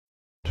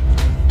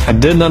I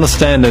didn't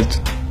understand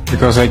it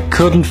because I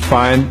couldn't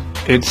find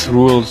its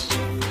rules.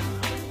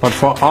 But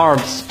for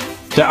arts,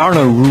 there are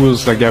no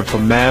rules like there for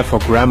math or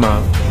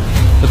grammar.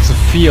 It's a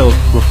field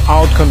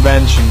without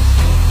conventions,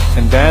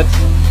 and that's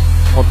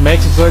what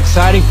makes it so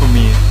exciting for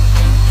me.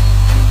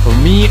 For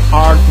me,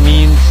 art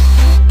means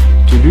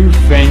to do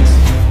things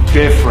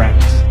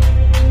different.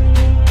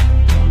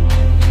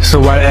 So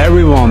while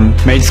everyone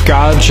made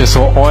sculptures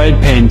or oil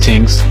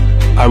paintings,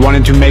 I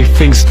wanted to make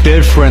things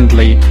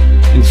differently,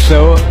 and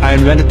so I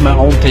invented my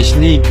own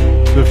technique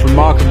with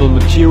remarkable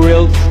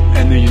materials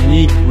and a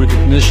unique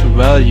recognition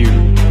value.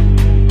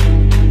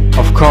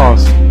 Of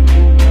course,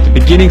 the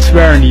beginnings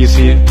weren't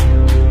easy.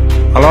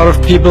 A lot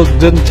of people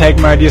didn't take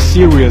my idea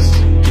serious,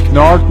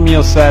 ignored me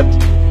or said,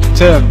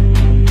 "Tim,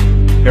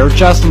 you're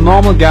just a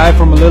normal guy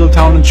from a little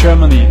town in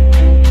Germany.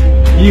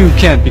 You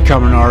can't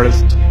become an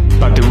artist."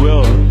 But the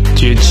will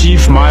to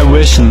achieve my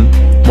vision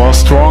was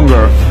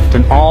stronger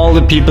than all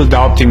the people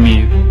doubting me.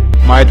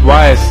 My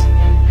advice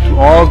to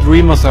all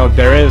dreamers out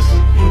there is,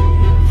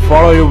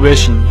 follow your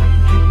vision,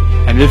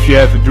 and if you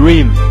have a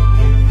dream,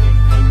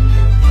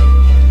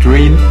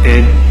 dream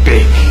it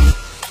big.